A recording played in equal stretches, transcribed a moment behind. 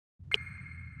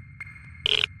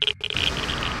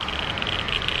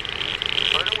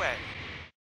Bird away.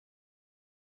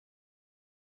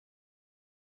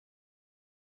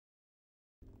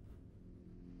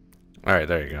 Alright,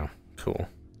 there you go. Cool.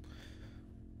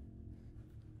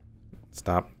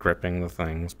 Stop gripping the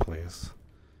things, please.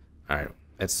 Alright,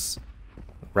 it's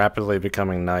rapidly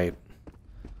becoming night.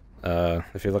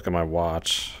 If you look at my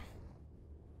watch,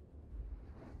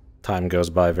 time goes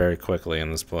by very quickly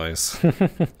in this place.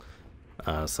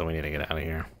 So we need to get out of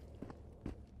here.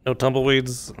 No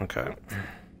tumbleweeds? Okay.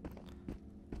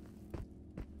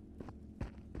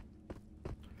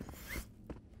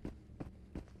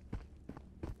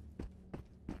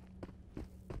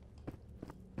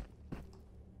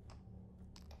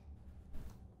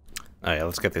 Oh yeah,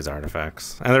 let's get these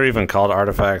artifacts. And they're even called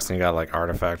artifacts, and you got like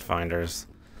artifact finders.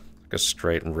 Like a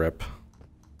straight rip.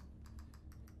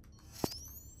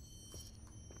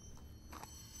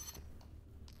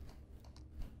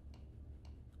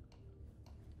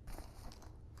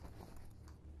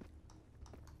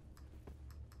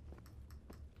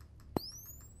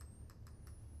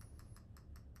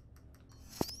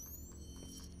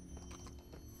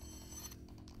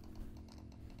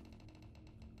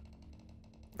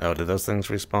 Oh, did those things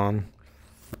respawn?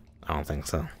 I don't think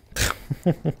so.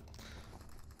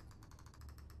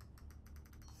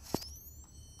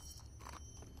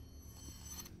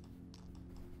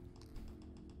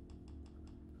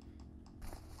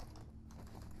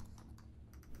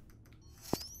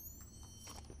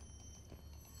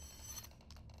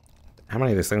 How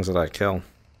many of these things did I kill?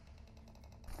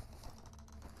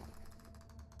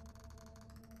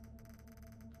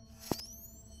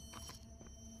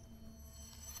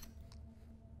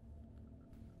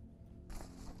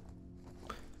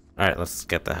 Alright, let's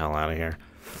get the hell out of here.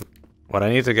 What I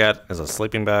need to get is a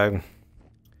sleeping bag.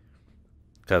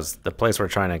 Because the place we're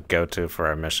trying to go to for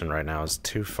our mission right now is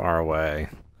too far away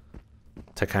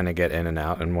to kind of get in and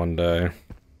out in one day.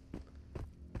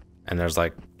 And there's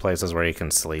like places where you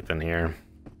can sleep in here.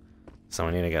 So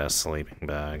we need to get a sleeping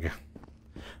bag.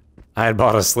 I had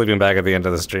bought a sleeping bag at the end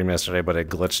of the stream yesterday, but it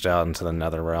glitched out into the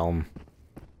nether realm.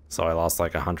 So I lost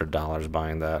like $100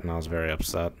 buying that, and I was very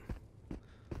upset.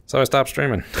 So I stopped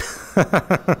streaming. Okay,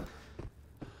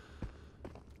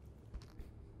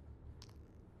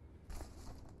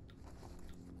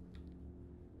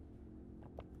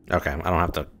 I don't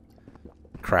have to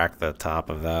crack the top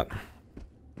of that.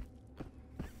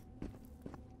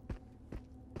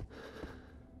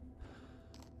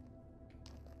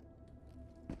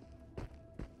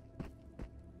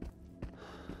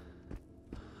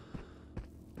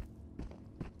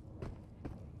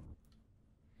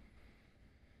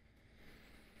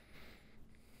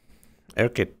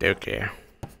 Okay, dokie.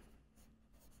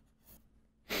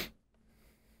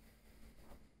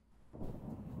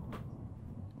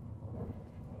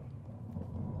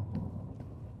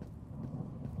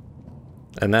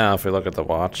 And now, if we look at the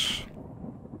watch,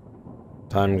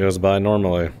 time goes by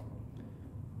normally.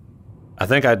 I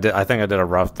think I did the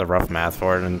rough math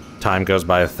for it, and time goes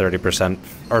by 30%,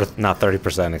 or not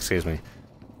 30%, excuse me,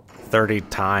 30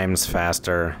 times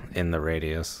faster in the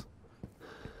radius.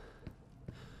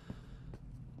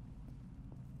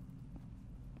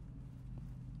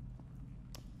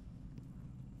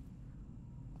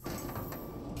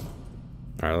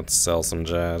 Alright, let's sell some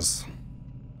jazz.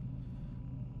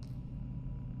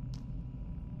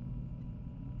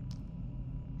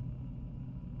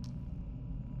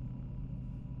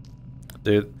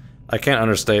 Dude, I can't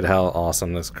understate how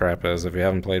awesome this crap is. If you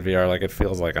haven't played VR, like, it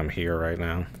feels like I'm here right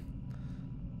now.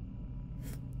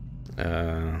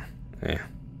 Yeah.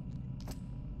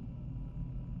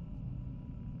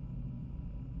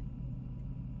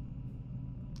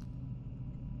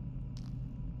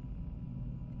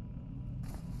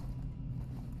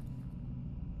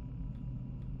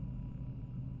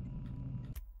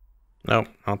 Nope,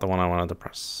 not the one I wanted to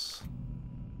press.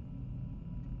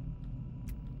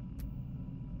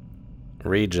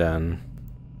 Regen.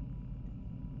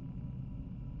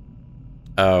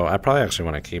 Oh, I probably actually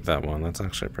want to keep that one. That's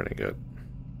actually pretty good.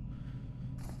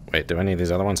 Wait, do any of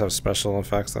these other ones have special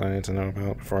effects that I need to know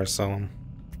about before I sell them?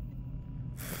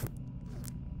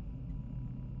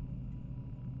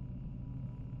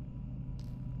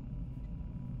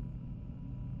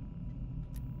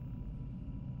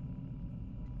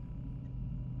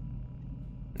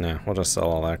 Yeah, we'll just sell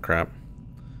all that crap.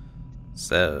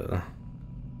 So...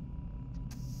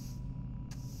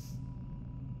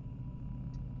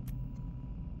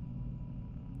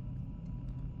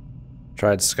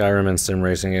 Tried Skyrim and sim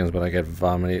racing games, but I get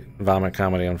vomit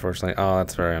comedy, unfortunately. Oh,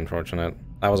 that's very unfortunate.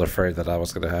 I was afraid that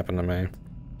was going to happen to me.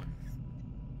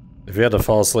 If you had to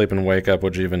fall asleep and wake up,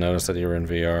 would you even notice that you were in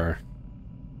VR?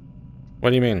 What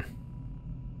do you mean?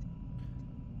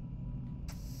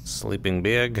 Sleeping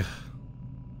big.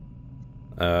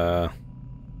 What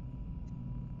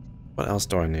else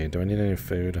do I need? Do I need any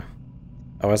food?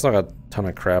 Oh, I still got a ton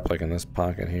of crap like in this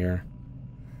pocket here.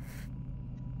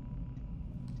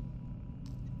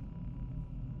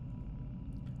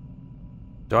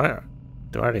 Do I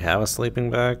already have a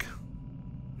sleeping bag?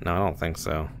 No, I don't think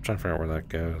so. I'm trying to figure out where that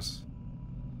goes.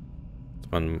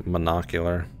 It's my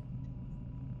monocular.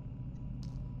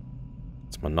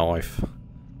 It's my knife.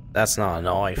 That's not a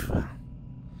knife.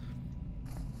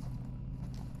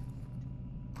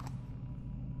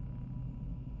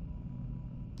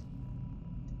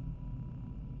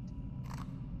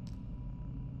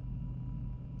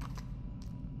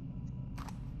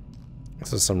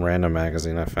 This is some random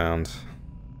magazine I found.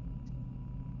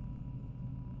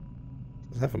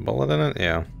 Does it have a bullet in it?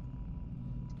 Yeah.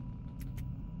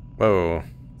 Whoa.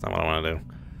 That's not what I want to do.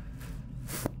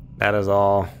 That is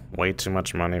all way too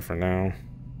much money for now.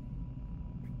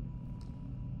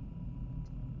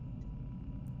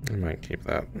 I might keep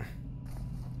that.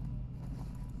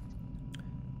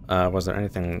 Was there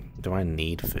anything... Do I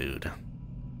need food?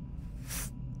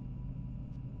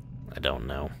 I don't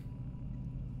know.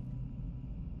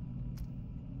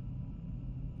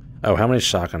 Oh, how many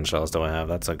shotgun shells do I have?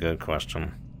 That's a good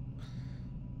question.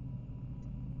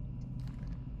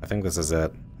 I think this is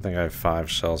it. I think I have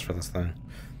 5 shells for this thing.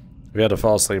 If you had to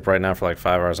fall asleep right now for like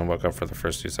 5 hours and woke up for the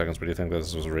first 2 seconds, would you think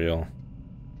this was real?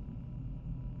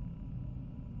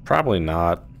 Probably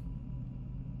not.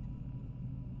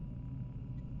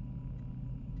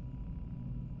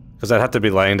 Because I'd have to be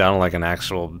laying down on like an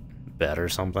actual bed or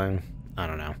something. I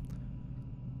don't know.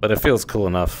 But it feels cool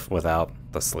enough without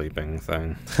the sleeping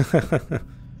thing.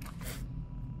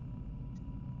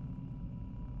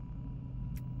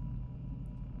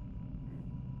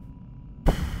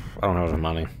 I don't have enough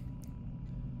money.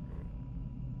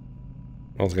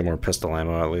 Let's get more pistol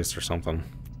ammo at least or something.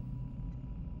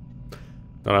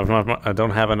 I don't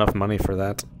have enough money for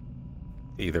that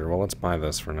either. Well, let's buy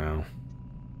this for now.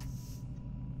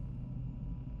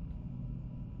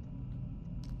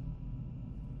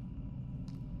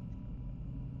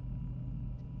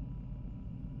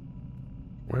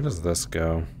 Where does this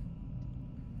go?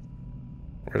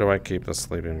 Where do I keep the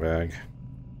sleeping bag?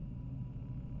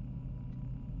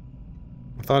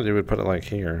 I thought you would put it like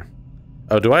here.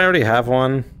 Oh, do I already have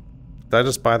one? Did I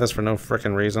just buy this for no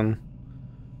frickin' reason?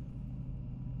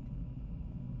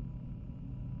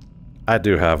 I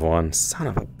do have one. Son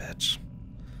of a bitch.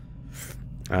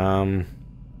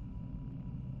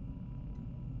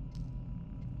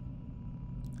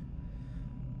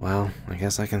 Well, I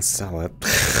guess I can sell it.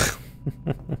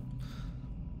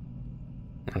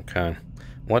 Okay.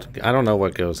 What? I don't know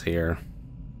what goes here.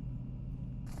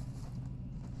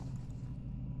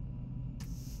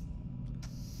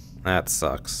 That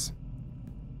sucks.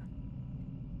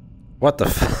 What the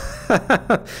f-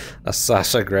 A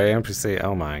Sasha Grey NPC?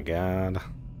 Oh my god.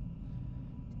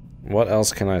 What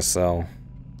else can I sell?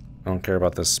 I don't care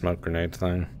about this smoke grenade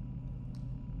thing.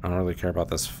 I don't really care about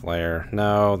this flare.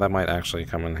 No, that might actually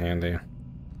come in handy.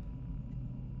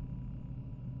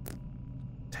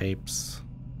 Tapes.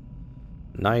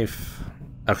 Knife.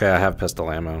 Okay, I have pistol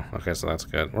ammo. Okay, so that's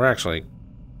good. We're actually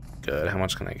good. How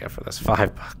much can I get for this?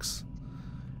 $5.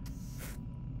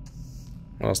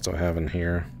 What else do I have in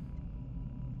here?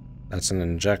 That's an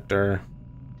injector.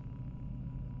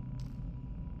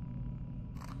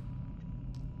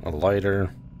 A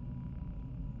lighter.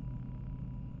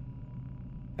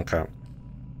 Okay.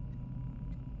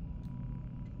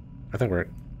 I think we're...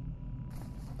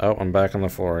 Oh, I'm back on the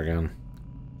floor again.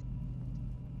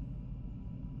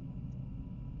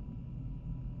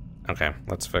 Okay,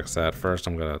 let's fix that. First,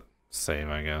 I'm gonna save,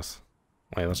 I guess.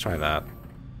 Wait, let's try that.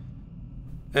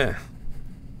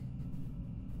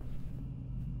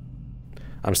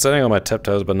 I'm sitting on my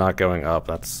tiptoes, but not going up.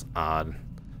 That's odd.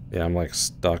 Yeah, I'm like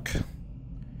stuck.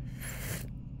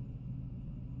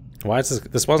 Why is this?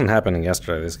 This wasn't happening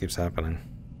yesterday. This keeps happening.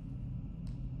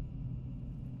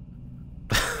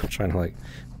 I'm trying to like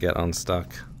get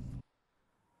unstuck.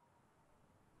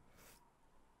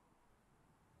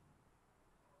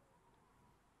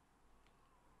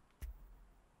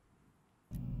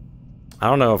 I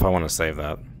don't know if I want to save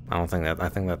that. I don't think that. I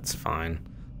think that's fine.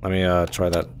 Let me try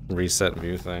that reset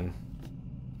view thing.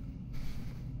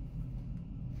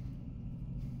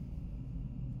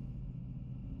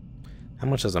 How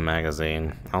much is a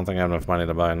magazine? I don't think I have enough money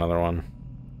to buy another one.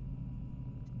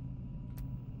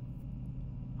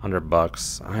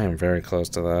 $100. I am very close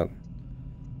to that.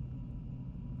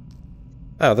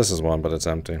 Oh, this is one, but it's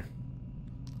empty.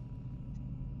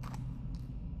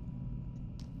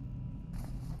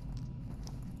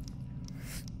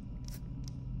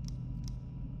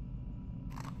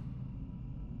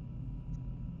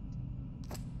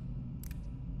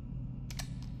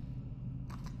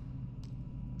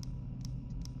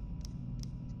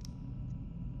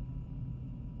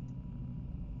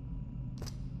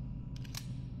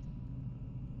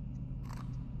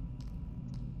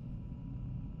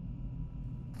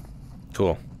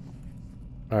 Cool.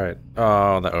 Alright.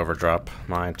 Oh, the overdrop.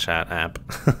 My chat app.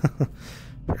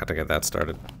 Forgot to get that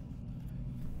started.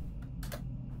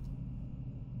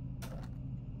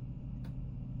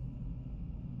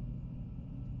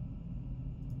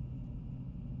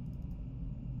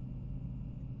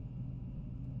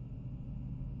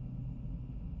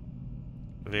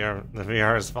 The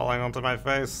VR is falling onto my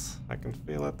face. I can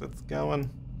feel it. It's going.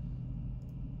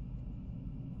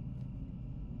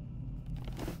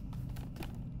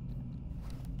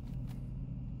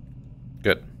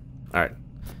 Good. Alright.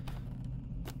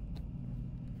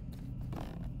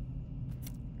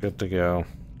 Good to go.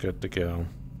 Good to go.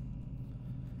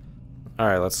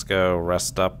 Alright, let's go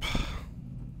rest up.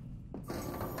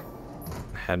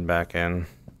 Head back in.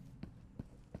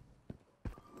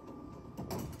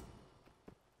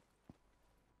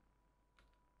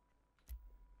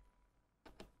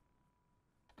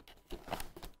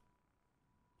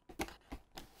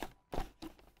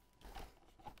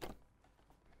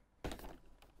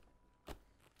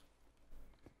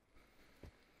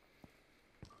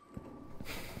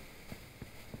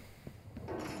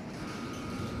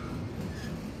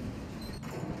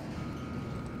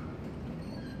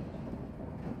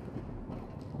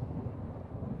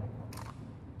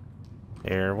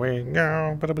 Here we go.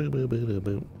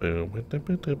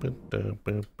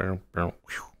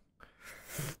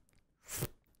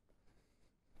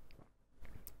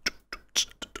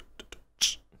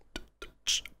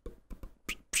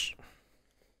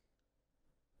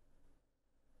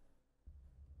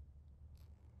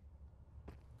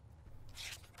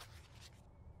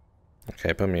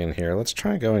 Okay, put me in here. Let's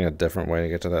try going a different way to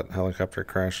get to that helicopter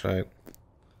crash site.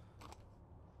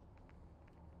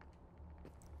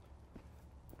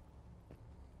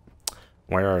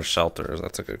 Where are shelters?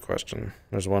 That's a good question.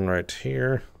 There's one right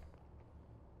here.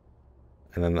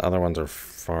 And then the other ones are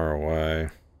far away.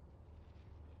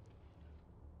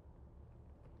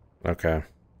 Okay.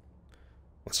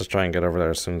 Let's just try and get over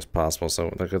there as soon as possible.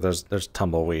 So look, there's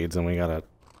tumbleweeds and we gotta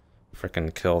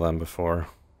frickin' kill them before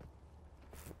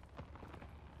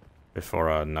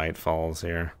night falls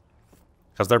here.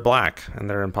 Because they're black and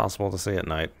they're impossible to see at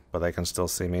night, but they can still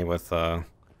see me with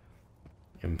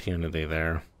impunity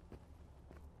there.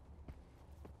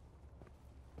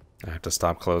 I have to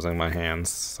stop closing my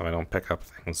hands so I don't pick up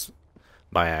things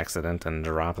by accident and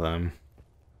drop them.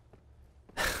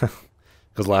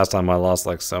 Because last time I lost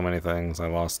like so many things. I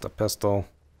lost a pistol.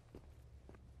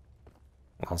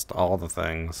 Lost all the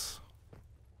things.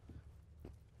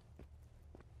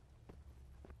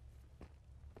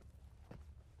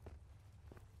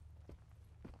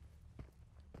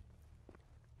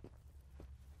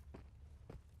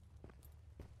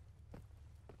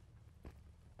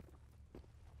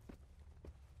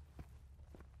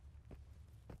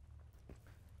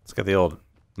 Let's get the old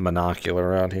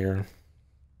monocular out here.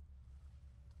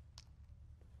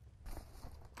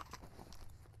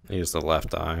 Use the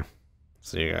left eye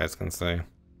so you guys can see.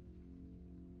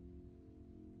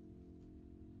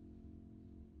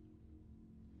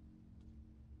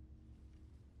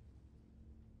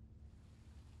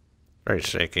 Very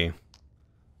shaky.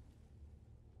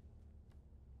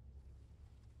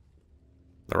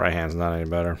 The right hand's not any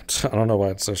better. I don't know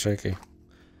why it's so shaky.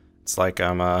 It's like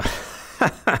I'm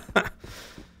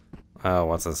oh,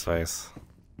 what's his face?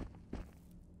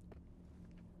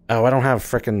 Oh, I don't have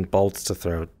frickin' bolts to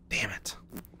throw. Damn it.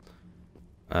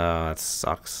 Oh, that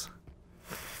sucks.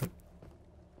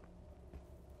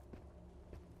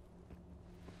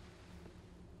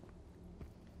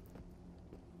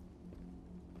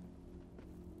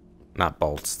 Not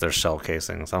bolts, they're shell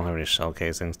casings. I don't have any shell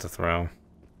casings to throw.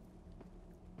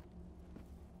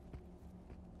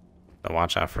 But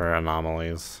watch out for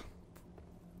anomalies.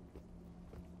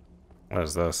 What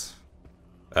is this?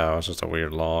 Oh, it's just a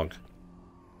weird log.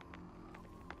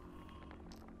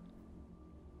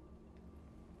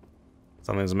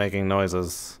 Something's making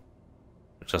noises.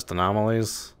 Just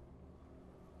anomalies?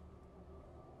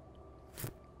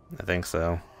 I think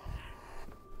so.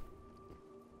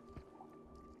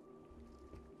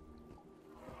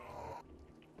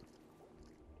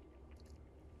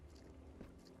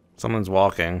 Someone's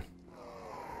walking.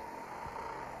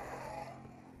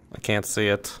 I can't see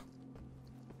it.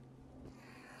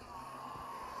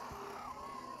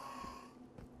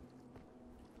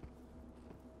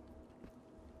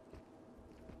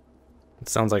 It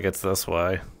sounds like it's this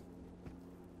way.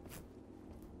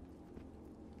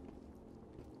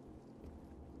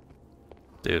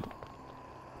 Dude.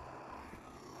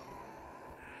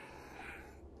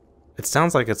 It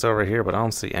sounds like it's over here, but I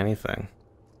don't see anything.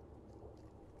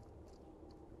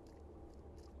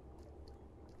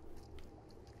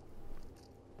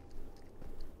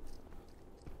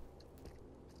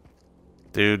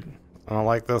 Dude, I don't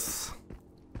like this.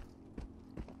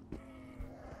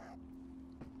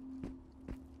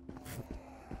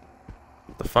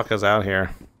 The fuck is out here?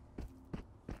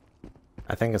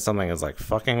 I think it's something is like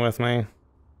fucking with me.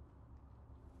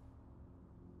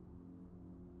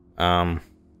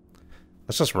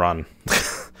 Let's just run.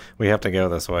 We have to go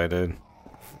this way, dude.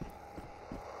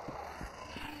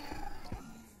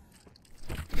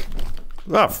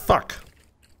 Oh, fuck.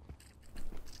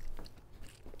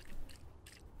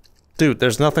 Dude,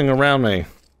 there's nothing around me.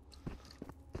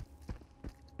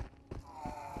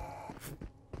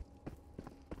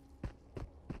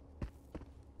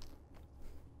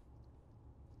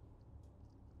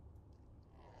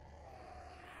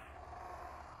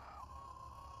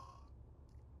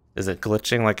 Is it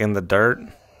glitching like in the dirt?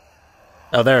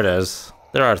 Oh, there it is.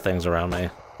 There are things around me.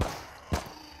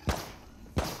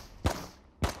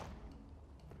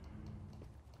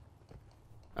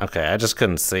 Okay, I just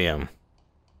couldn't see him.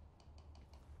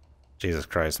 Jesus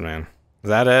Christ, man. Is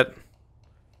that it?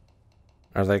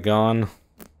 Are they gone?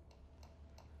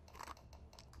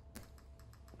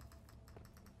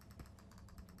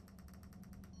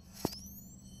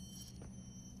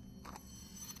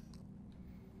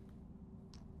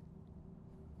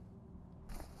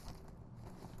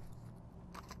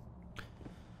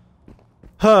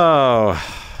 Oh,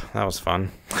 that was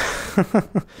fun.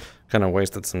 Kind of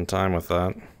wasted some time with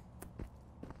that.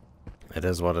 It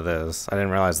is what it is. I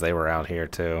didn't realize they were out here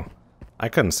too. I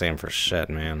couldn't see them for shit,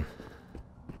 man.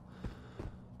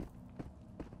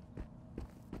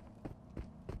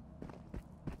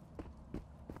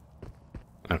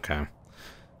 Okay.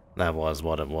 That was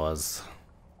what it was.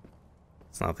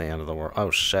 It's not the end of the world.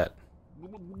 Oh, shit.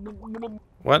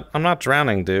 What? I'm not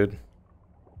drowning, dude.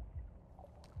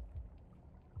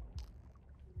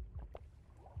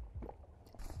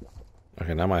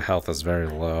 Okay, now my health is very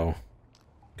low.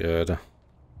 Good.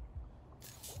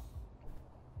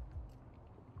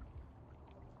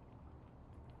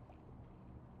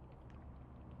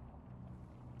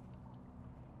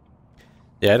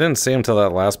 Yeah, I didn't see him till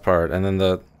that last part, and then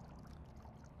the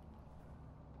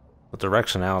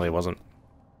directionality wasn't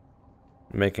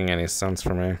making any sense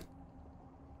for me.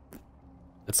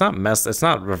 It's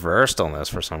not reversed on this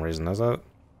for some reason, is it?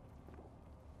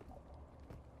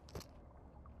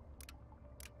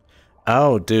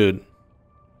 Oh, dude.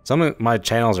 My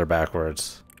channels are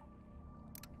backwards.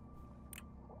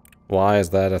 Why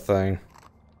is that a thing?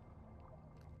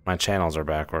 My channels are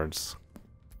backwards.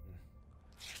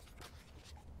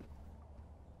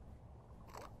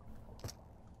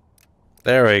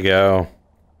 There we go.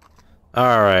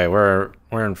 Alright, we're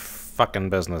in fucking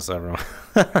business, everyone.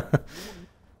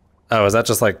 Oh, is that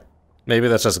just like... Maybe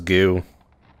that's just goo.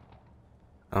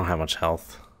 I don't have much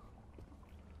health.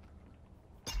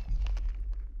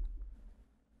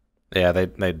 Yeah,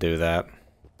 they do that.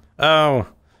 Oh!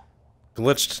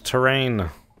 Glitched terrain.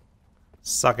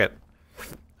 Suck it.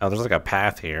 Oh, there's like a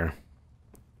path here.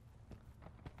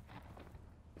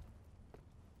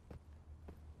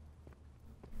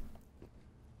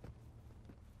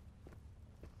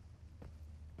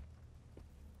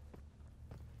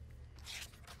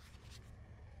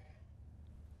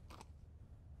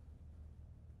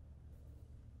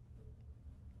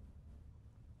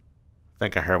 I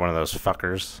think I heard one of those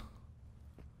fuckers.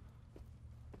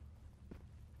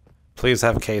 Please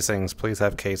have casings. Please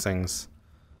have casings.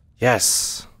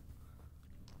 Yes!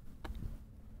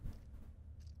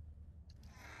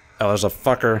 Oh, there's a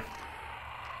fucker.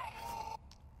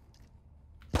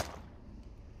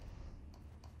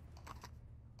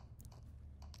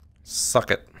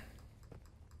 Suck it.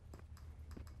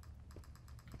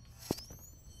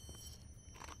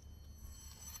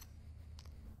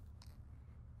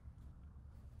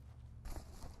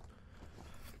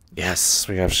 Yes,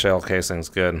 we have shell casings.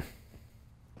 Good.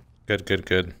 Good, good,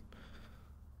 good.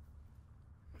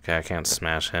 Okay, I can't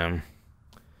smash him.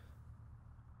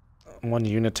 One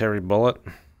unitary bullet.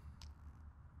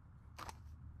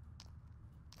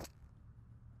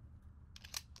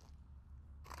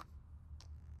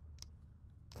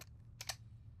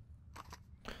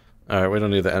 Alright, we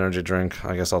don't need the energy drink.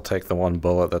 I guess I'll take the one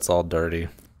bullet that's all dirty.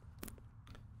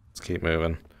 Let's keep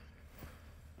moving.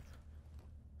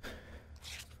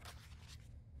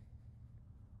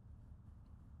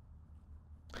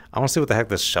 I want to see what the heck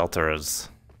this shelter is.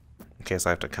 In case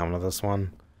I have to come to this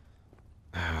one.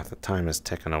 Ah, the time is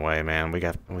ticking away, man.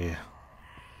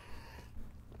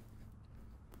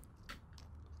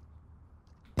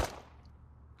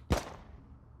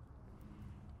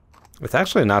 It's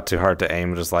actually not too hard to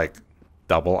aim, just like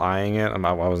double eyeing it.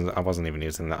 I wasn't even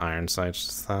using the iron sights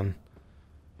just then.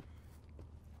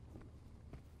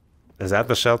 Is that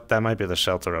the shelter? That might be the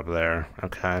shelter up there.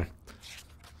 Okay.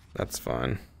 That's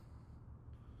fine.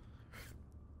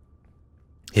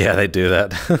 Yeah, they do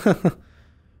that.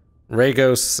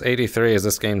 Ragos83, is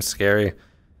this game scary?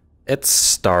 It's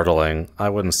startling. I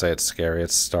wouldn't say it's scary,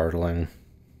 it's startling.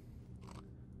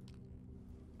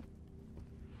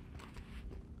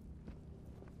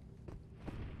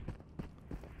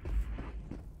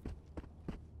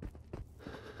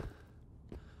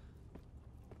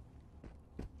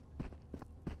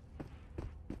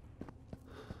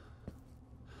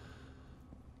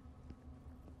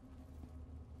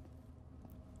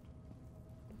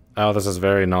 Oh, this is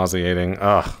very nauseating.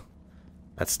 Ugh.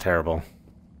 That's terrible.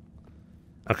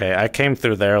 Okay, I came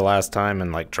through there last time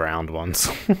and, like, drowned once.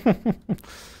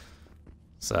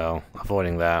 So,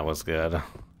 avoiding that was good.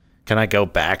 Can I go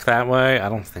back that way? I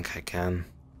don't think I can.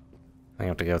 I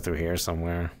have to go through here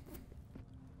somewhere.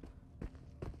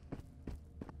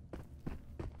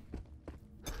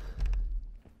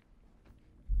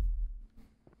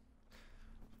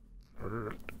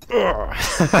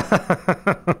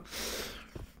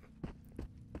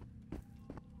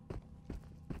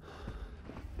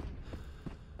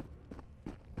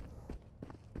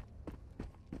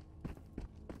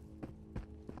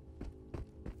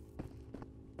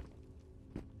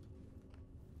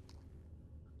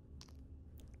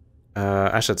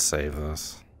 I should save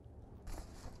this.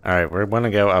 Alright, we're gonna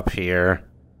go up here.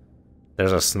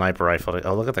 There's a sniper rifle to—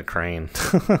 oh, look at the crane.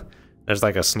 There's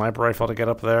like a sniper rifle to get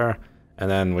up there,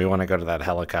 and then we want to go to that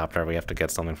helicopter. We have to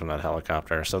get something from that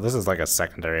helicopter. So this is like a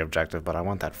secondary objective, but I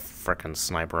want that frickin'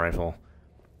 sniper rifle.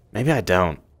 Maybe I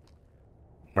don't.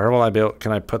 Where will I be able—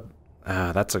 can I put—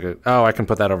 that's a good— oh, I can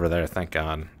put that over there, thank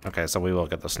God. Okay, so we will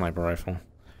get the sniper rifle.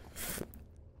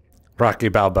 Rocky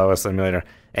Balboa Simulator.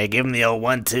 Hey, give him the old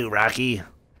 1-2, Rocky.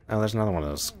 Oh, there's another one of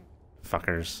those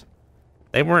fuckers.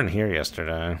 They weren't here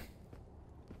yesterday.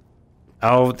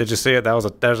 Oh, did you see it? There's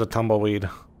a tumbleweed.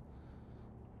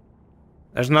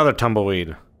 There's another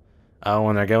tumbleweed. Oh,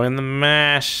 and they're going in the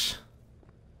mash.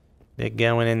 They're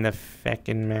going in the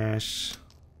feckin' mash.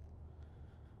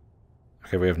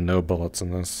 Okay, we have no bullets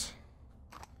in this.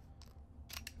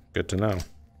 Good to know.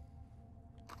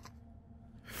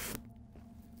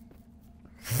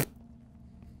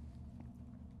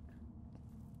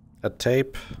 A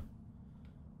tape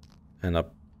and a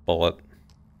bullet.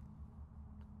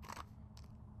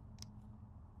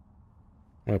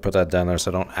 I'm gonna put that down there so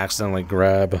I don't accidentally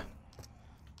grab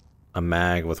a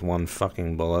mag with one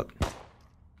fucking bullet.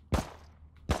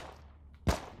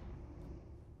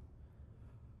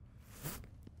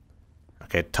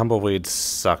 Okay, tumbleweeds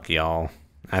suck, y'all.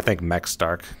 I think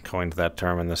Mechstark coined that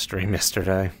term in the stream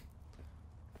yesterday.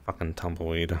 Fucking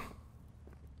tumbleweed.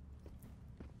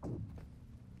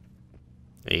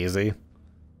 Easy.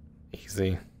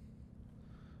 Easy.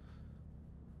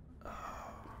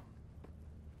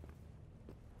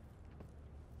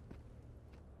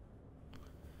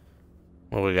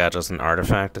 Well, we got just an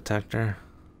artifact detector.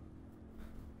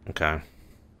 Okay.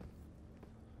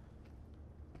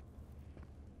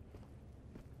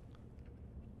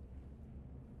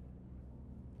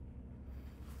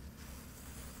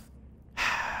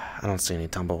 I don't see any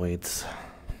tumbleweeds.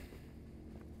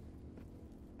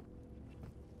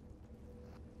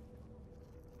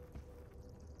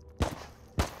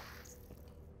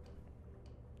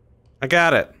 I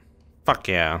got it. Fuck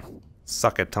yeah.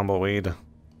 Suck it, tumbleweed.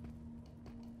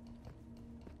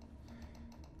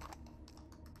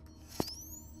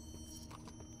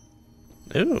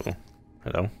 Ooh.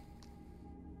 Hello.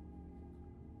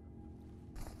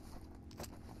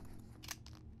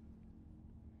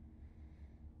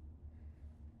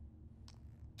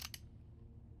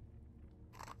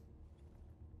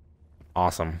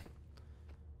 Awesome.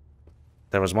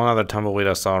 There was one other tumbleweed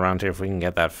I saw around here. If we can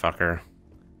get that fucker.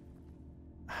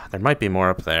 There might be more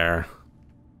up there.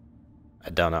 I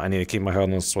don't know. I need to keep my head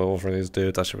on the swivel for these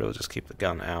dudes. I should really just keep the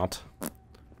gun out.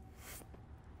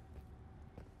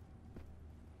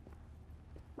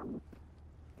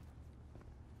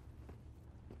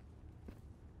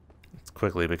 It's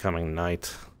quickly becoming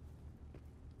night.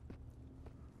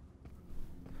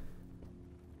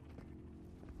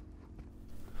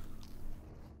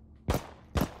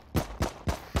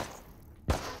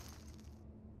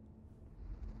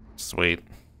 Sweet.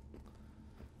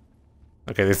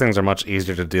 Okay, these things are much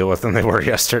easier to deal with than they were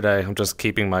yesterday. I'm just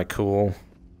keeping my cool.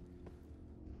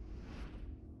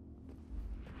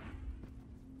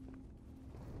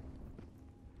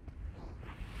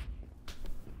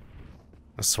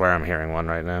 I swear I'm hearing one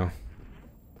right now.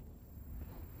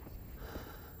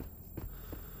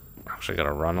 Actually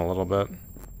gotta run a little bit.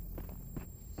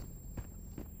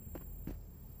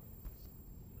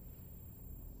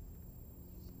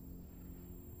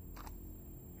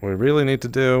 What we really need to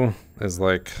do is,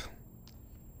 like,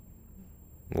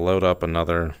 load up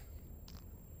another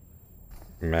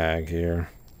mag here.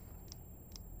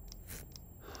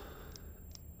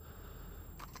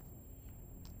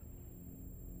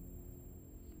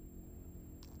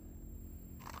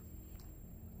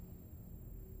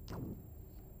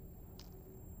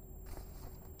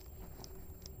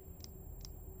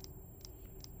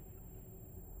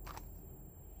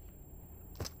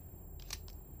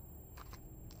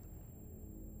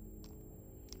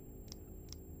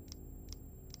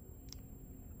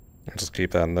 Just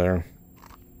keep that in there.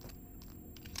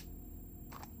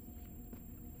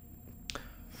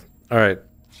 Alright.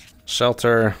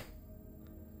 Shelter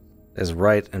is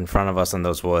right in front of us in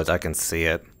those woods. I can see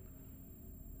it.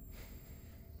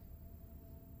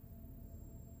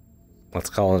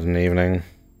 Let's call it an evening.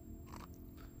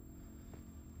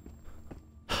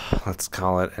 Let's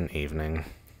call it an evening.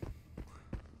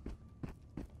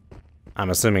 I'm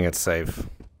assuming it's safe.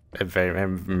 It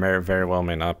very well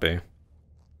may not be.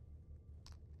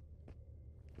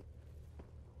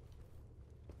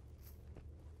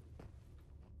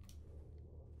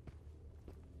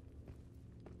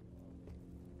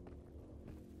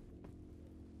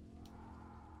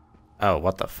 Oh,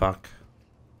 what the fuck?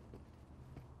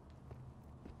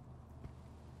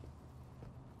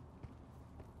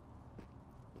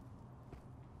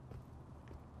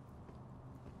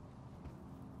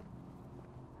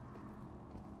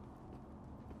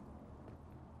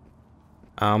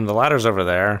 The ladder's over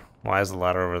there. Why is the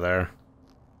ladder over there?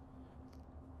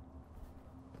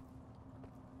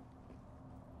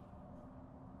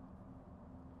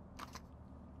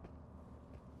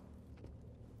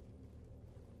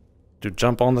 Dude,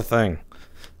 jump on the thing.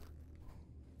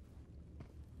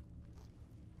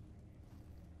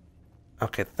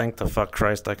 Okay, thank the fuck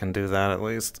Christ I can do that at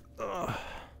least. Ugh.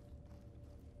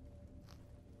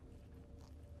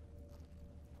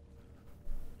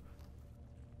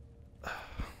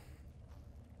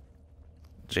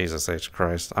 Jesus H.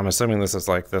 Christ. I'm assuming this is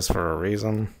like this for a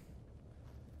reason.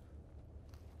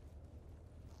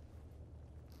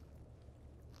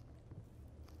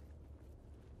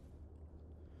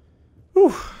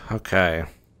 Whew, okay.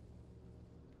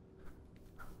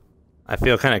 I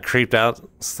feel kind of creeped out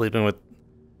sleeping with...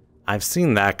 I've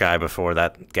seen that guy before,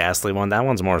 that ghastly one. That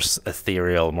one's more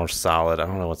ethereal, more solid. I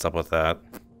don't know what's up with that.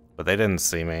 But they didn't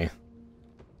see me.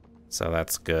 So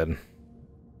that's good.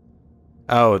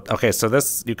 Oh, okay, so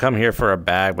this... You come here for a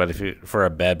bag, but if you... For a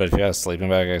bed, but if you have a sleeping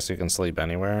bag, I guess you can sleep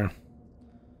anywhere.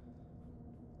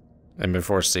 And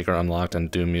before Secret Unlocked and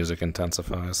Doom music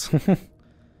intensifies.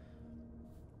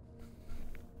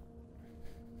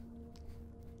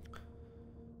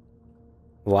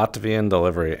 Latvian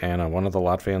delivery. Anna, one of the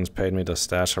Latvians paid me to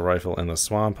stash a rifle in the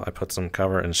swamp. I put some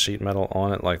cover and sheet metal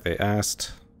on it like they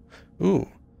asked. Ooh.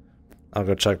 I'll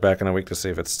go check back in a week to see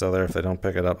if it's still there. If they don't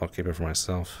pick it up, I'll keep it for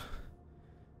myself.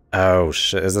 Oh,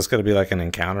 shit. Is this going to be like an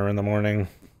encounter in the morning?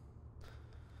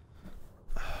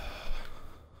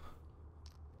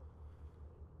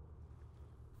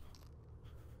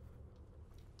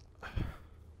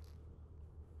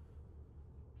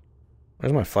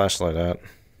 Where's my flashlight at?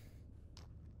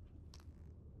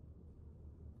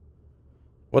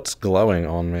 What's glowing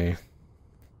on me?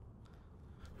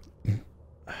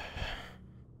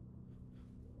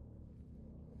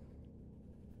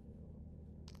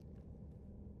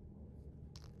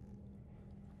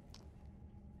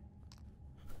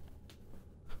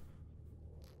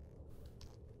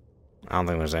 I don't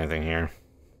think there's anything here.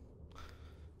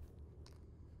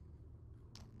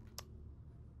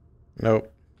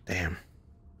 Nope. Damn.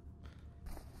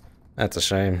 That's a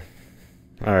shame.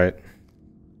 Alright.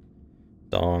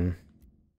 Dawn.